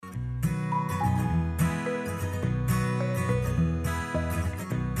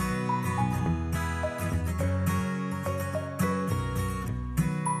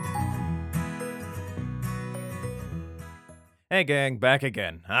Hey gang, back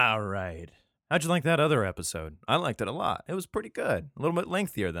again. All right. How'd you like that other episode? I liked it a lot. It was pretty good. A little bit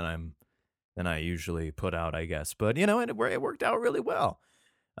lengthier than I usually put out, I guess. But you know, it worked out really well.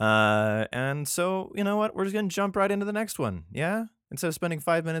 And so you know what? We're just gonna jump right into the next one. Yeah. Instead of spending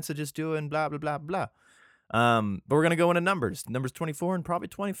 5 minutes of just doing blah blah blah blah. But we're gonna go into numbers 24 and probably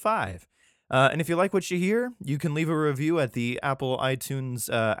 25. And if you like what you hear, you can leave a review at the Apple iTunes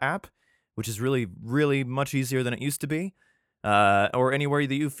app, which is really much easier than it used to be. Or anywhere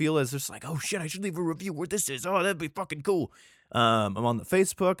that you feel is just like, oh shit, I should leave a review where this is. Oh, that'd be fucking cool. I'm on the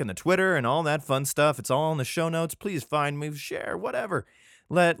Facebook and the Twitter and all that fun stuff. It's all in the show notes. Please find me, share, whatever.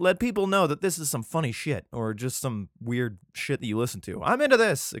 Let people know that this is some funny shit or just some weird shit that you listen to. I'm into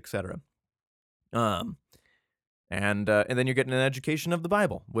this, etc. Um, and then you're getting an education of the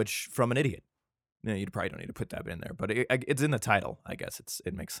Bible, which from an idiot. You probably don't need to put that in there, but it's in the title. I guess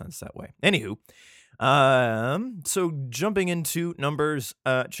it makes sense that way. Anywho, so jumping into Numbers,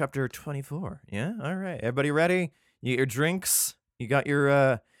 chapter 24. Yeah, all right, everybody ready? You get your drinks. You got your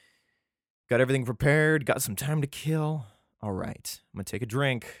got everything prepared. Got some time to kill. All right, I'm gonna take a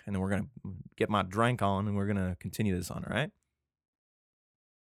drink, and then we're gonna get my drink on, and we're gonna continue this on. All right.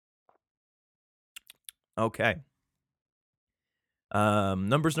 Okay.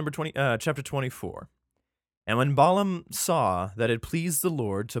 Numbers number 20, chapter 24. And when Balaam saw that it pleased the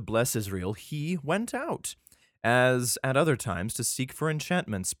Lord to bless Israel, he went out, as at other times, to seek for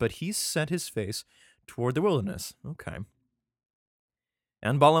enchantments, but he set his face toward the wilderness. Okay.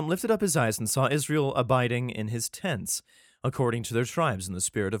 And Balaam lifted up his eyes and saw Israel abiding in his tents, according to their tribes, and the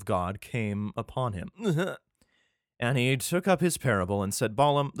Spirit of God came upon him. And he took up his parable and said,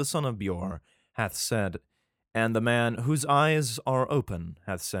 Balaam, the son of Beor, hath said, and the man whose eyes are open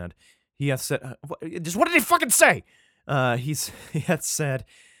hath said, he hath said, just what did he fucking say? He hath said,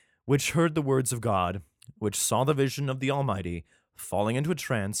 which heard the words of God, which saw the vision of the Almighty, falling into a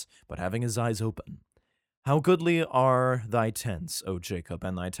trance, but having his eyes open. How goodly are thy tents, O Jacob,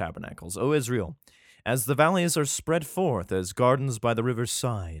 and thy tabernacles, O Israel, as the valleys are spread forth, as gardens by the river's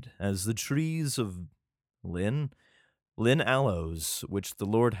side, as the trees of Lin aloes, which the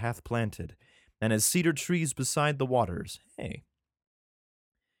Lord hath planted, and as cedar trees beside the waters. Hey.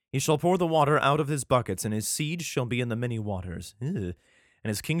 He shall pour the water out of his buckets, and his seed shall be in the many waters. Ew. And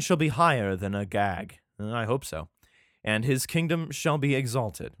his king shall be higher than Agag. I hope so. And his kingdom shall be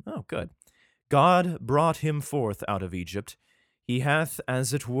exalted. Oh, good. God brought him forth out of Egypt. He hath,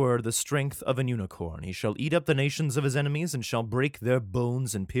 as it were, the strength of an unicorn. He shall eat up the nations of his enemies, and shall break their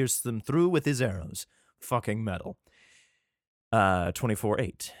bones and pierce them through with his arrows. Fucking metal.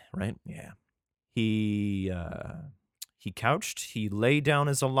 24:8, right? Yeah. He couched, he lay down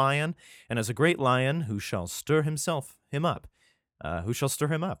as a lion, and as a great lion, who shall stir him up? Who shall stir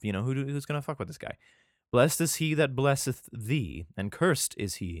him up? You know, who's going to fuck with this guy? Blessed is he that blesseth thee, and cursed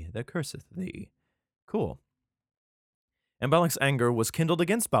is he that curseth thee. Cool. And Balak's anger was kindled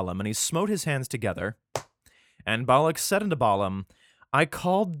against Balaam, and he smote his hands together. And Balak said unto Balaam, I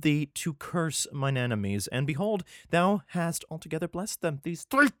called thee to curse mine enemies, and behold, thou hast altogether blessed them these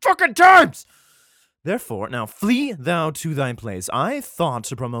 3 fucking times! Therefore, now flee thou to thy place. I thought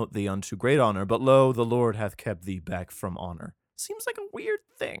to promote thee unto great honor, but lo, the Lord hath kept thee back from honor. Seems like a weird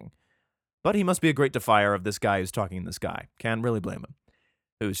thing. But he must be a great defier of this guy who's talking to this guy. Can't really blame him.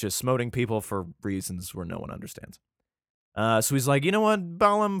 Who's just smoting people for reasons where no one understands. So he's like, you know what,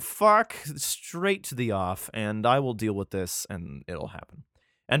 Balaam, fuck straight to the off, and I will deal with this, and it'll happen.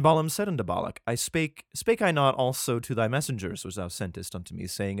 And Balaam said unto Balak, spake I not also to thy messengers which thou sentest unto me,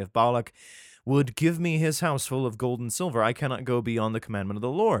 saying, if Balak would give me his house full of gold and silver, I cannot go beyond the commandment of the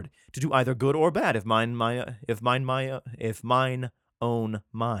Lord, to do either good or bad, if mine own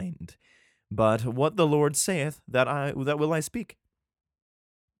mind. But what the Lord saith, that will I speak.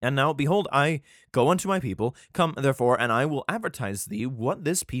 And now, behold, I go unto my people. Come, therefore, and I will advertise thee what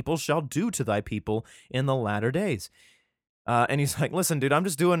this people shall do to thy people in the latter days. And he's like, listen, dude, I'm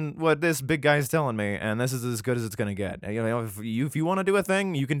just doing what this big guy's telling me, and this is as good as it's going to get. You know, if you want to do a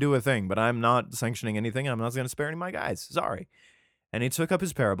thing, you can do a thing, but I'm not sanctioning anything, and I'm not going to spare any of my guys. Sorry. And he took up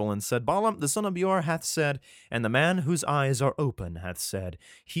his parable and said, Balaam, the son of Beor, hath said, and the man whose eyes are open hath said,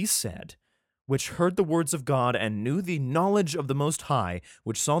 he said, which heard the words of God and knew the knowledge of the Most High,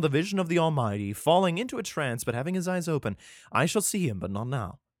 which saw the vision of the Almighty, falling into a trance, but having his eyes open, I shall see him, but not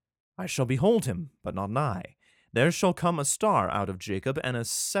now. I shall behold him, but not nigh. There shall come a star out of Jacob, and a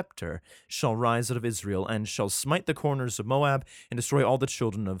scepter shall rise out of Israel, and shall smite the corners of Moab, and destroy all the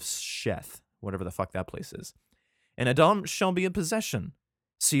children of Sheth, whatever the fuck that place is. And Edom shall be a possession.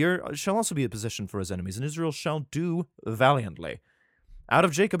 Seir shall also be a possession for his enemies, and Israel shall do valiantly. Out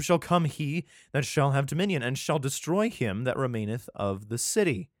of Jacob shall come he that shall have dominion, and shall destroy him that remaineth of the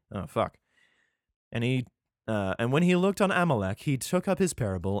city. Oh, fuck. And when he looked on Amalek, he took up his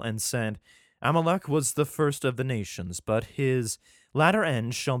parable and said, Amalek was the first of the nations, but his latter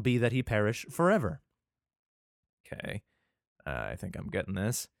end shall be that he perish forever. Okay, I think I'm getting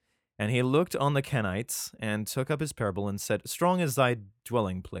this. And he looked on the Kenites, and took up his parable, and said, Strong is thy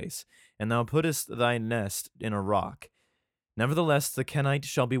dwelling place, and thou puttest thy nest in a rock. Nevertheless, the Kenite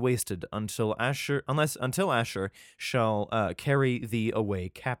shall be wasted until Asher shall carry thee away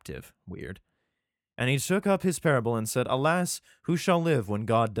captive. Weird. And he took up his parable and said, Alas, who shall live when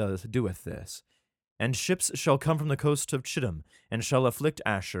God doeth this? And ships shall come from the coast of Chittim, and shall afflict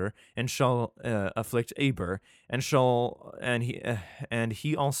Asher, and shall afflict Aber, and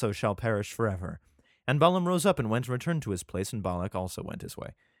he also shall perish forever. And Balaam rose up and went and returned to his place, and Balak also went his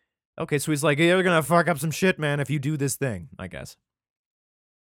way. Okay, so he's like, you're gonna fuck up some shit, man, if you do this thing, I guess.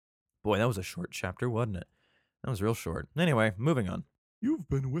 Boy, that was a short chapter, wasn't it? That was real short. Anyway, moving on. You've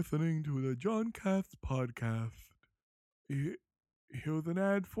been listening to the John Cast podcast. Here's an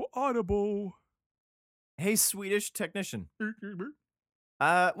ad for Audible. Hey, Swedish technician.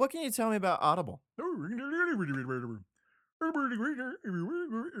 What can you tell me about Audible?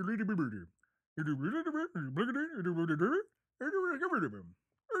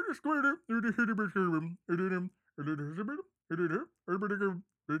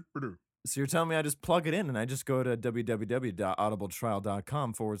 So you're telling me I just plug it in and I just go to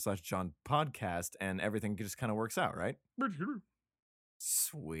www.audibletrial.com/John Podcast and everything just kind of works out, right?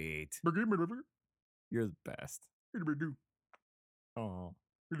 Sweet. You're the best. Oh,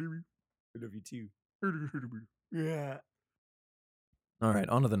 I love you too. Yeah. All right,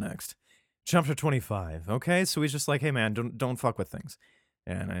 on to the next. Chapter 25. Okay, so he's just like, hey man, don't fuck with things.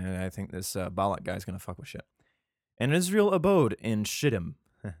 And I think this Balak guy's gonna fuck with shit. And Israel abode in Shittim.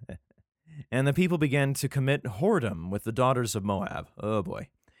 And the people began to commit whoredom with the daughters of Moab. Oh boy.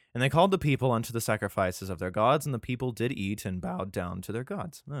 And they called the people unto the sacrifices of their gods, and the people did eat and bowed down to their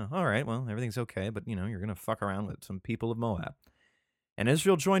gods. Oh, all right, well, everything's okay, but you're going to fuck around with some people of Moab. And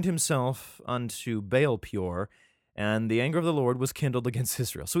Israel joined himself unto Baal Peor, and the anger of the Lord was kindled against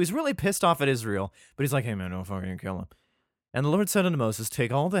Israel. So he's really pissed off at Israel, but he's like, hey man, don't fucking kill him. And the Lord said unto Moses,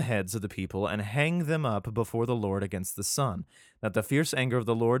 Take all the heads of the people, and hang them up before the Lord against the sun, that the fierce anger of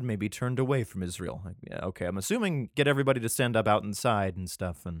the Lord may be turned away from Israel. Yeah, okay, I'm assuming get everybody to stand up out inside and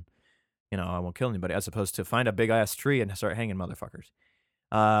stuff, and, I won't kill anybody, as opposed to find a big-ass tree and start hanging motherfuckers.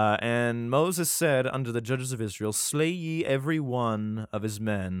 And Moses said unto the judges of Israel, Slay ye every one of his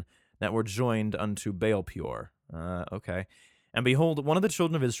men that were joined unto Baal Peor. Okay. And behold, one of the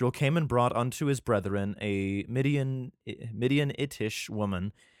children of Israel came and brought unto his brethren a Midianitish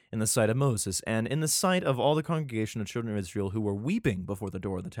woman in the sight of Moses, and in the sight of all the congregation of children of Israel who were weeping before the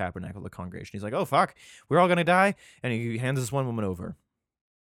door of the tabernacle of the congregation. He's like, oh, fuck, we're all going to die? And he hands this one woman over.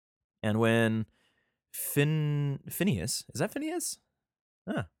 And when Phinehas, is that Phinehas?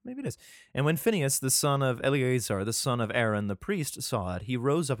 Maybe it is. And when Phinehas, the son of Eleazar, the son of Aaron, the priest, saw it, he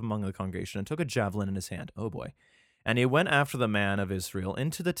rose up among the congregation and took a javelin in his hand. Oh, boy. And he went after the man of Israel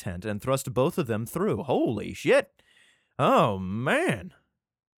into the tent and thrust both of them through. Holy shit. Oh, man.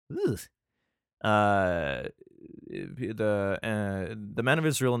 Ugh. The man of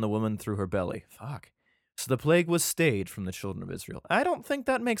Israel and the woman through her belly. Fuck. So the plague was stayed from the children of Israel. I don't think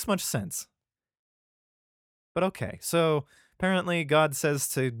that makes much sense. But okay, so apparently God says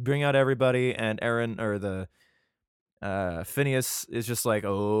to bring out everybody, and Aaron, or the Phinehas is just like,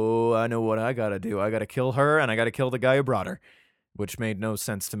 oh, I know what I gotta do. I gotta kill her, and I gotta kill the guy who brought her, which made no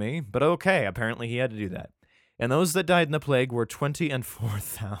sense to me. But okay, apparently he had to do that. And those that died in the plague were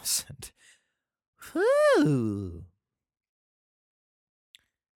 24,000. Whew.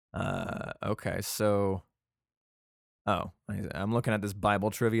 Okay, so... Oh, I'm looking at this Bible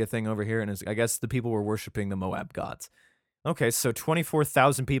trivia thing over here, and I guess the people were worshiping the Moab gods. Okay, so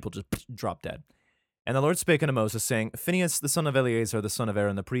 24,000 people just dropped dead. And the Lord spake unto Moses, saying, Phinehas, the son of Eleazar, the son of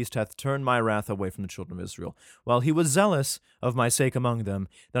Aaron, the priest, hath turned my wrath away from the children of Israel, while he was zealous of my sake among them,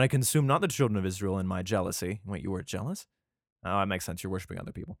 that I consume not the children of Israel in my jealousy. Wait, you were jealous? Oh, that makes sense. You're worshiping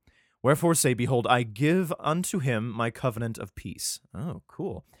other people. Wherefore say, Behold, I give unto him my covenant of peace. Oh,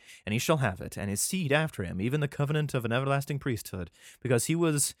 cool. And he shall have it, and his seed after him, even the covenant of an everlasting priesthood, because he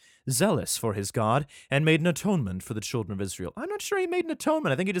was zealous for his God, and made an atonement for the children of Israel. I'm not sure he made an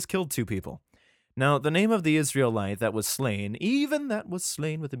atonement. I think he just killed 2 people. Now, the name of the Israelite that was slain, even that was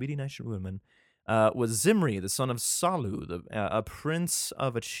slain with the Midianite woman, was Zimri, the son of Salu, a prince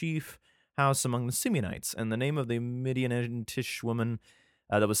of a chief house among the Simeonites. And the name of the Midianitish woman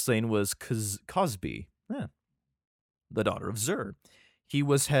that was slain was Cosbi, the daughter of Zur. He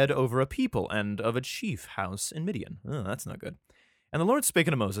was head over a people and of a chief house in Midian. Oh, that's not good. And the Lord spake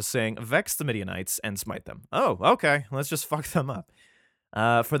unto Moses, saying, Vex the Midianites and smite them. Oh, okay, let's just fuck them up.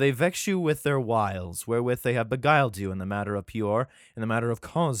 For they vex you with their wiles, wherewith they have beguiled you in the matter of Peor, in the matter of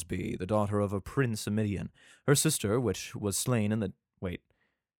Cosbi, the daughter of a prince of Midian, her sister, which was slain in the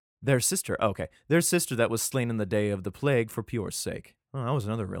their sister. Okay, their sister that was slain in the day of the plague for Peor's sake. Oh, that was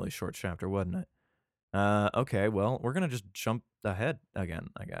another really short chapter, wasn't it? Okay, well, we're gonna just jump ahead again,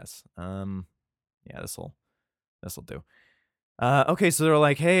 I guess. Yeah, this'll do. Okay, so they're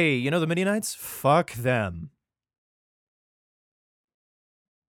like, hey, you know the Midianites? Fuck them.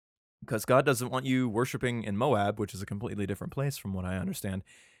 Because God doesn't want you worshiping in Moab, which is a completely different place from what I understand.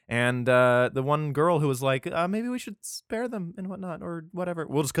 And the one girl who was like, maybe we should spare them and whatnot, or whatever.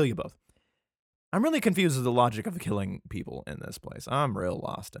 We'll just kill you both. I'm really confused with the logic of killing people in this place. I'm real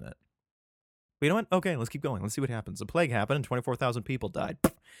lost in it. But you know what? Okay, let's keep going. Let's see what happens. The plague happened and 24,000 people died.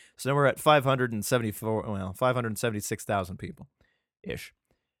 So now we're at 576,000 people. Ish.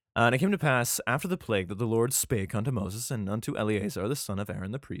 And it came to pass after the plague that the Lord spake unto Moses and unto Eleazar the son of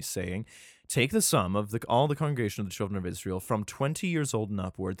Aaron the priest, saying, Take the sum of all the congregation of the children of Israel from 20 years old and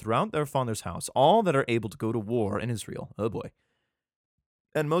upward throughout their father's house, all that are able to go to war in Israel. Oh boy.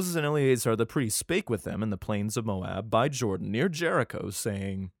 And Moses and Eleazar the priest spake with them in the plains of Moab by Jordan near Jericho,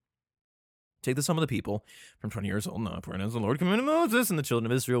 saying, Take the sum of the people from 20 years old and upward, as the Lord commanded Moses and the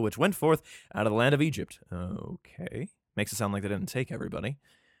children of Israel, which went forth out of the land of Egypt. Okay. Makes it sound like they didn't take everybody.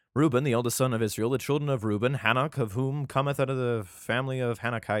 Reuben, the eldest son of Israel, the children of Reuben, Hanok, of whom cometh out of the family of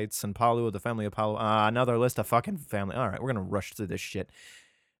Hanokites, and Palu of the family of Palu. Another list of fucking family. All right, we're going to rush through this shit.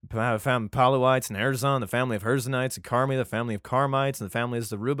 Paluites, and Erzon, the family of Herzonites, and Carmi, the family of Carmites, and the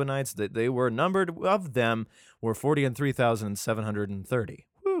families of the Reubenites. They were numbered of them were 40 and 3,730.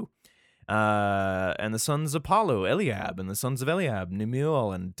 Woo! And the sons of Palu, Eliab, and the sons of Eliab,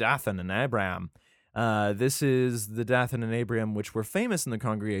 Nemuel, and Dathan, and Abraham. This is the Dathan and Abiram, which were famous in the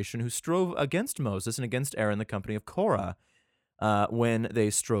congregation, who strove against Moses and against Aaron, the company of Korah, when they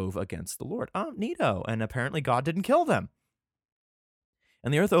strove against the Lord. Neato. And apparently God didn't kill them.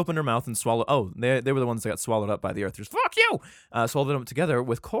 And the earth opened her mouth and swallowed. Oh, they were the ones that got swallowed up by the earth. Just, fuck you! Swallowed them up together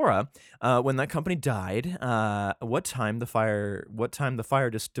with Korah. When that company died, what time the fire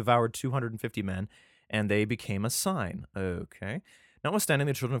just devoured 250 men, and they became a sign. Okay. Notwithstanding,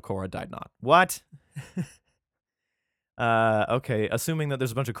 the children of Korah died not. What? Okay, assuming that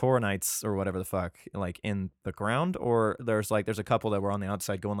there's a bunch of Koranites or whatever the fuck, like, in the ground, or there's a couple that were on the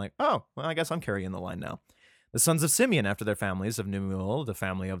outside going like, oh, well, I guess I'm carrying the line now. The sons of Simeon, after their families, of Nemuel, the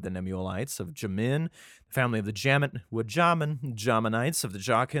family of the Nemuelites, of Jamin, the family of the Jamanites, of the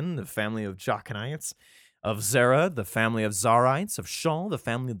Jachin, the family of Jachanites, of Zerah, the family of Zarites, of Shaul, the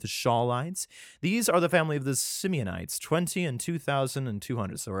family of the Shaulites. These are the family of the Simeonites, 20 and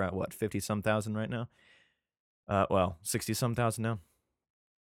 2,200. So we're at, what, 50-some thousand right now? 60-some thousand now.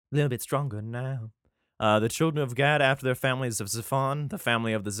 A little bit stronger now. The children of Gad, after their families of Zephon, the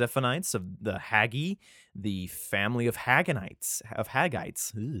family of the Zephonites, of the Haggi, the family of Haggites,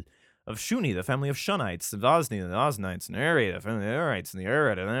 of Shuni, the family of Shunites, of Ozni, the Oznites, and Eri, the family of the Arites, and the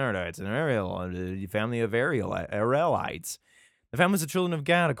Arid, and the Aridites, and Ariel, the family of Arielites. The families of children of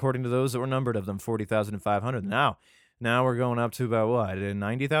Gad, according to those that were numbered of them, 40,500. Now we're going up to about, what,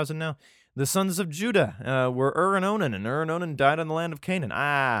 90,000 now? The sons of Judah were and Onan died on the land of Canaan.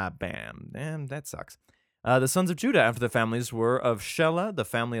 Bam. Damn, that sucks. The sons of Judah, after the families, were of Shelah, the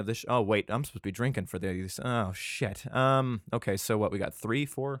family of the... oh, wait, I'm supposed to be drinking for these. Oh, shit. Okay, so what, we got 3,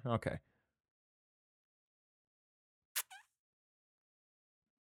 4? Okay.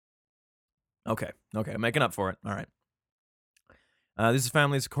 Okay, making up for it. All right. These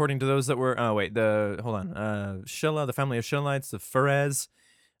families, according to those that were... oh, wait, hold on. Shelah, the family of Shelites, the Pharez,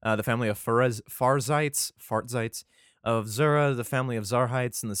 the family of Farzites, of Zerah, the family of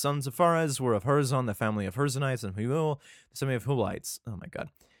Zarhites, and the sons of Pharez were of Herzon, the family of Herzonites, and Huel, the family of Hulites. Oh my god.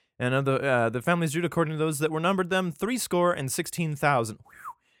 And of the families of Judah, according to those that were numbered them, 16,000.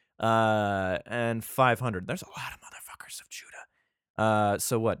 And 500. There's a lot of motherfuckers of Judah.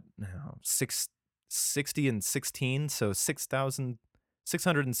 So what? 60 and 16, so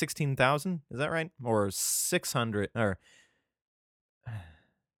 616,000? Is that right? Or 600, or...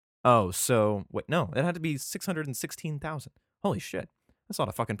 oh, so, wait, no, it had to be 616,000. Holy shit. That's a lot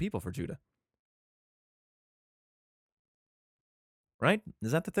of fucking people for Judah. Right?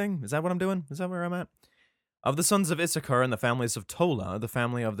 Is that the thing? Is that what I'm doing? Is that where I'm at? Of the sons of Issachar and the families of Tola, the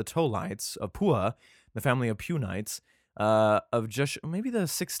family of the Tolites, of Pua, the family of Punites, of just maybe the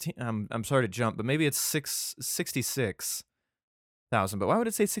 16, I'm sorry to jump, but maybe it's 66,000. But why would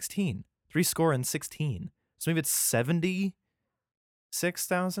it say 16? 16. So maybe it's 70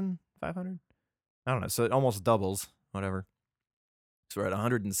 6,500? I don't know. So it almost doubles, whatever. So we're at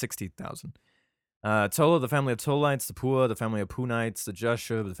 160,000. Tola, the family of Tolites, the Pua, the family of Punites, the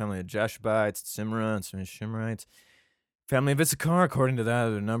Jashub, the family of Jashubites, the Simra, and Shimrites. Family of Issachar, according to that,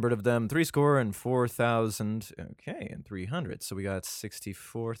 the numbered of them 3,004,000. Okay, and 300. So we got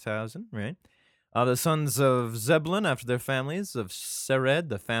 64,000, right? The sons of Zebulun, after their families, of Sered,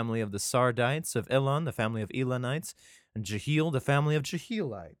 the family of the Sardites, of Elon, the family of Elonites, and Jehiel, the family of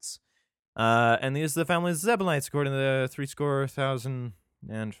Jehielites. And these are the families of Zebulites, according to the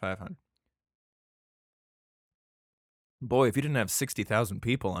 3,005,000. Boy, if you didn't have 60,000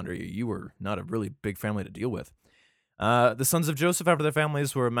 people under you, you were not a really big family to deal with. The sons of Joseph after their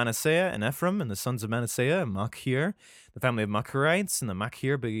families were Manasseh and Ephraim, and the sons of Manasseh, Machir, the family of Machirites, and the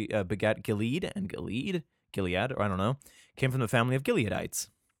Machir begat Gilead, and Gilead, or I don't know, came from the family of Gileadites.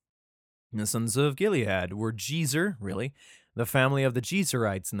 And the sons of Gilead were Jezer, really, the family of the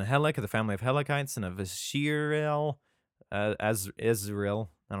Jezerites, and the Helek, the family of Helekites, and of Israel, Israel,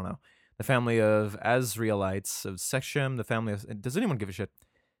 I don't know, the family of Azraelites, of Sechem, the family of, does anyone give a shit?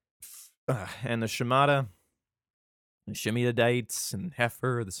 And the Shemada, the Shemidadites, and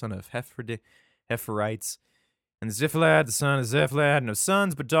Hefer, the son of Heferites, and Ziphalad, the son of Zephalad, no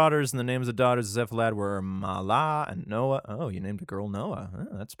sons but daughters, and the names of daughters of Zephalad were Malah and Noah. Oh, you named a girl Noah.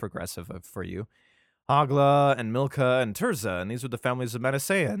 Oh, that's progressive for you. Hagla and Milcah and Tirzah, and these were the families of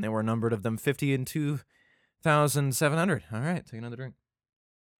Manasseh, and they were numbered of them 50 and 2,700. All right, take another drink.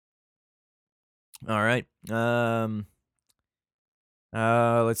 All right.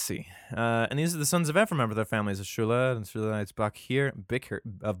 Let's see. And these are the sons of Ephraim after their families of Shula and Shulaites, Bicher,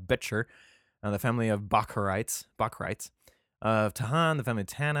 the family of Bacharites, of Tahan, the family of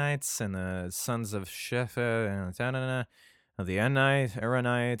Tanites, and the sons of Shepha and Tanana, of the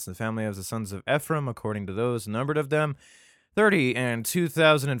Aaronites, the family of the sons of Ephraim, according to those numbered of them, 30 and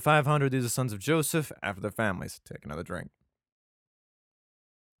 2,500. These are sons of Joseph after their families. Take another drink.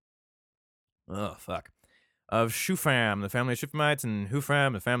 Oh, fuck. Of Shufam, the family of Shufamites, and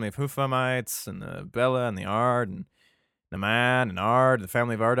Hufam, the family of Hufamites, and the Bela, and the Ard, and Neman, and Ard, the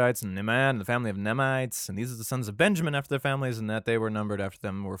family of Ardites, and Neman, the family of Nemites, and these are the sons of Benjamin after their families, and that they were numbered after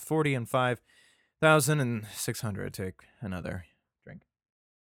them were 40 and 5,600. Take another drink.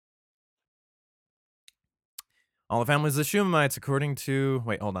 All the families of the Shumamites, according to...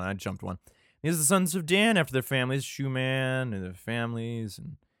 Wait, hold on, I jumped one. These are the sons of Dan after their families, Shuman, and their families,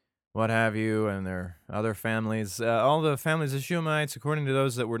 and what have you, and their other families. All the families of Shumites, according to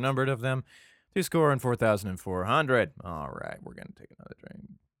those that were numbered of them, 2,400. All right, we're going to take another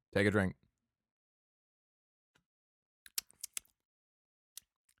drink. Take a drink.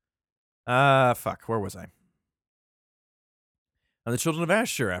 Fuck, where was I? The children of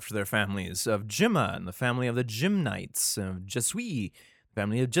Asher, after their families, of Jimma, and the family of the Jimnites, of Jesui,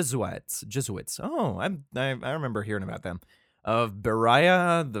 family of Jesuits. Oh, I remember hearing about them. Of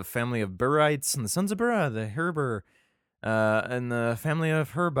Beriah, the family of Berites, and the sons of Beriah, the Herber, and the family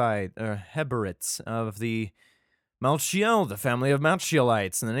of Heberites, of the Malchiel, the family of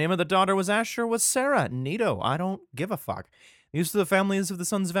Malchielites, and the name of the daughter was Asher, was Sarah. Neato, I don't give a fuck. These are the families of the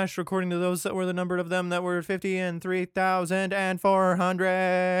sons of Asher, according to those that were the numbered of them that were 50 and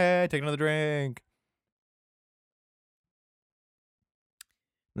 3,400. Take another drink.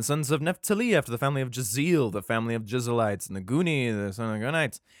 The sons of Naphtali, after the family of Jeziel, the family of Jezelites, and the Guni, the son of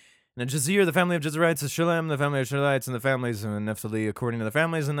Gunites, and the Jezir, the family of Jezerites, the Shalem, the family of Shalites, and the families of Naphtali, according to the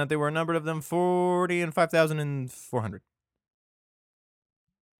families, and that they were numbered of them 40 and 5,400.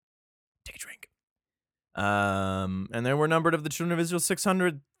 Take a drink. And there were numbered of the children of Israel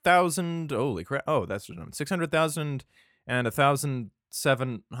 600,000. Holy crap! Oh, that's 600,000 and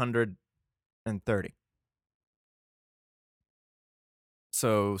 1,730.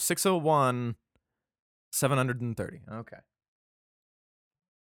 So 601, 730. Okay.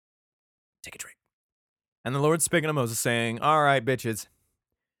 Take a drink. And the Lord spake unto Moses, saying, All right, bitches.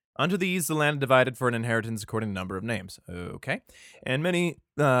 Unto these the land divided for an inheritance according to number of names. Okay. And many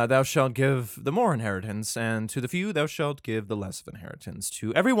thou shalt give the more inheritance, and to the few thou shalt give the less of inheritance.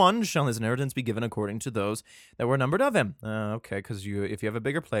 To every one shall his inheritance be given according to those that were numbered of him. Okay, because if you have a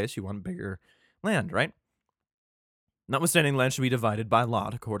bigger place, you want bigger land, right? Notwithstanding, land shall be divided by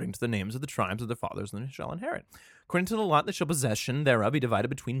lot according to the names of the tribes of their fathers, and they shall inherit. According to the lot that shall possession thereof be divided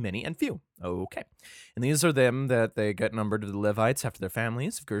between many and few. Okay. And these are them that they get numbered of the Levites after their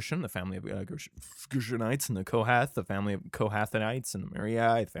families, of Gershon, the family of Gershonites, and the Kohath, the family of Kohathites, and the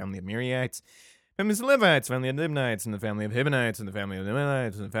Merari, the family of Merarites, families of Levites, family of Libnites, and the family of Hibonites, and the family of the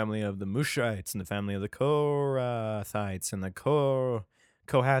Nimanites, and the family of the Mushites, and the family of the Korathites, and the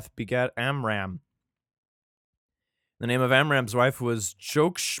Kohath begat Amram. The name of Amram's wife was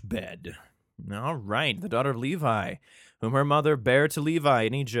Jochebed. All right, the daughter of Levi, whom her mother bare to Levi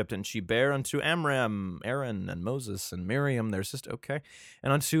in Egypt, and she bare unto Amram, Aaron, and Moses, and Miriam, their sister. Okay.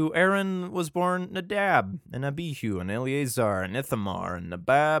 And unto Aaron was born Nadab, and Abihu, and Eleazar, and Ithamar, and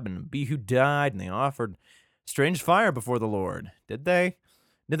Nabab, and Abihu died, and they offered strange fire before the Lord. Did they?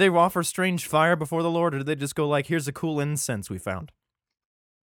 Did they offer strange fire before the Lord, or did they just go like, here's a cool incense we found?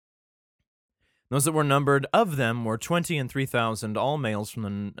 Those that were numbered of them were 20 and 3,000, all males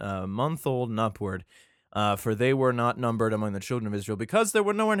from the month old and upward. For they were not numbered among the children of Israel, because there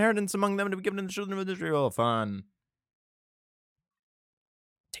were no inheritance among them to be given to the children of Israel. Fun.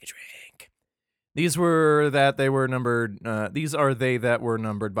 Take a drink. These are they that were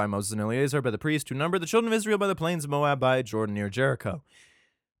numbered by Moses and Eleazar, by the priest, who numbered the children of Israel by the plains of Moab, by Jordan near Jericho.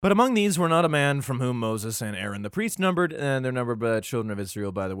 But among these were not a man from whom Moses and Aaron the priest numbered, and they're numbered by the children of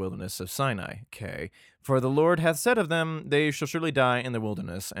Israel by the wilderness of Sinai. Okay. For the Lord hath said of them, they shall surely die in the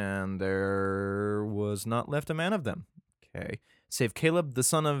wilderness, and there was not left a man of them. Okay. Save Caleb the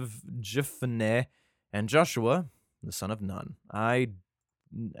son of Jephunneh, and Joshua the son of Nun.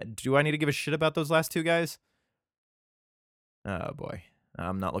 Do I need to give a shit about those last two guys? Oh boy.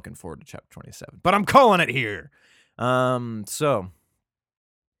 I'm not looking forward to chapter 27, but I'm calling it here. So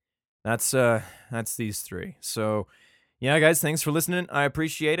that's these three. So, yeah, guys, thanks for listening. I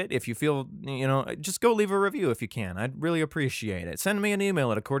appreciate it. If you feel, just go leave a review if you can. I'd really appreciate it. Send me an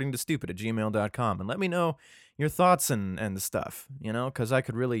email at accordingtostupid@gmail.com and let me know your thoughts and stuff, because I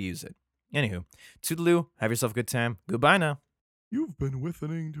could really use it. Anywho, toodaloo, have yourself a good time. Goodbye now. You've been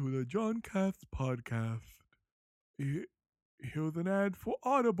listening to the John Cath's podcast. Here's an ad for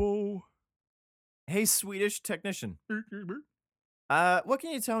Audible. Hey, Swedish technician. What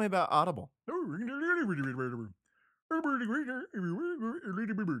can you tell me about Audible? So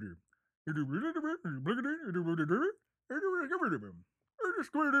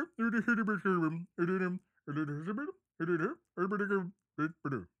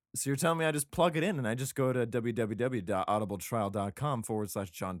you're telling me I just plug it in and I just go to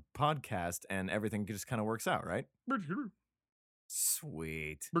www.audibletrial.com/John Podcast and everything just kind of works out, right?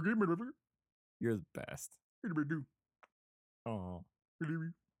 Sweet. You're the best. Oh, I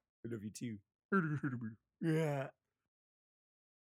love you too. Yeah.